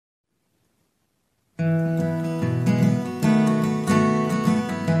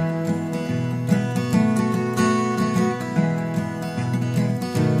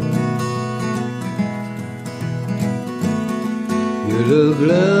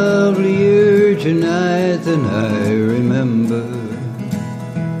tonight than I remember.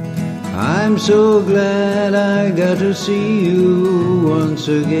 I'm so glad I got to see you once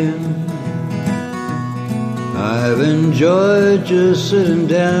again. I've enjoyed just sitting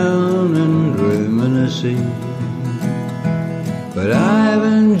down and reminiscing, but I've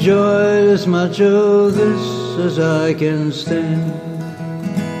enjoyed as much of this as I can stand.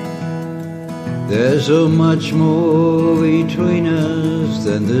 There's so much more between us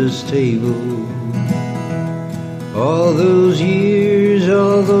than this table. All those years,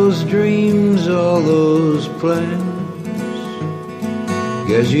 all those dreams, all those plans.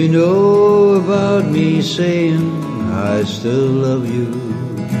 Guess you know about me saying I still love you,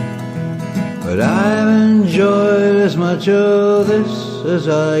 but I've enjoyed as much of this as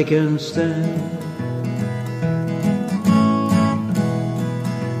I can stand.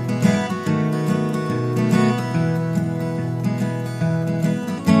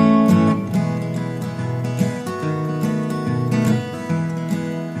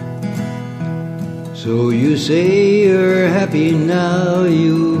 So you say you're happy now,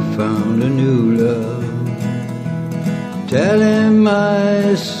 you found a new love. Tell him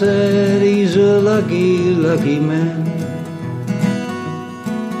I said he's a lucky, lucky man.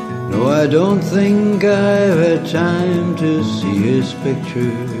 No, I don't think I've had time to see his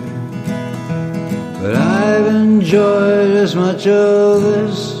picture, but I've enjoyed as much of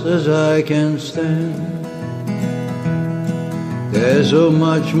this as I can stand. There's so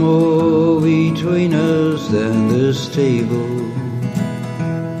much more between us than this table.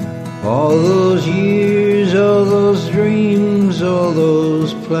 All those years, all those dreams, all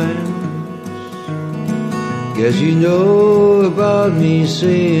those plans. Guess you know about me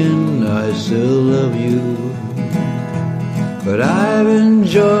saying I still love you, but I've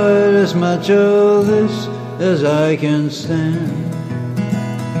enjoyed as much of this as I can stand.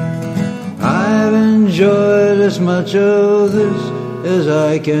 I've enjoyed as much of this as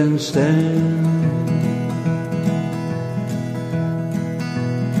I can stand.